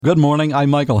Good morning,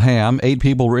 I'm Michael Ham. 8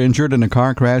 people were injured in a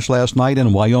car crash last night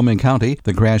in Wyoming County.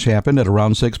 The crash happened at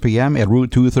around 6 p.m. at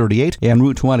Route 238 and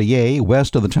Route 20A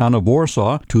west of the town of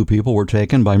Warsaw. 2 people were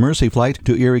taken by Mercy Flight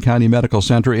to Erie County Medical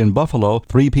Center in Buffalo.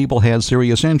 3 people had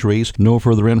serious injuries. No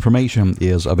further information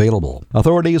is available.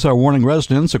 Authorities are warning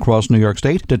residents across New York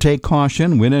State to take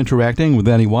caution when interacting with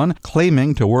anyone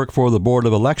claiming to work for the Board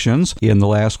of Elections. In the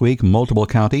last week, multiple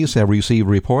counties have received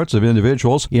reports of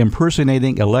individuals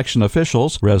impersonating election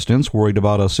officials. Residents worried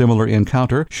about a similar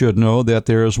encounter should know that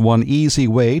there's one easy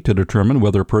way to determine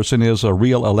whether a person is a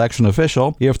real election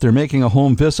official. If they're making a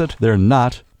home visit, they're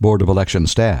not Board of Election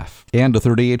staff. And a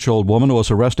 38-year-old woman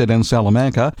was arrested in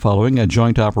Salamanca following a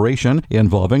joint operation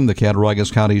involving the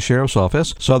Cattaraugus County Sheriff's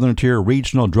Office, Southern Tier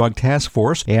Regional Drug Task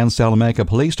Force, and Salamanca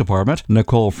Police Department.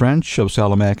 Nicole French of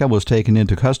Salamanca was taken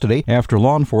into custody after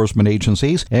law enforcement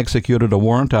agencies executed a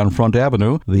warrant on Front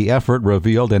Avenue. The effort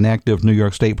revealed an active New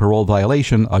York State parole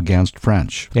violation against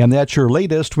French. And that's your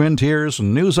latest Twin Tiers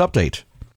News Update.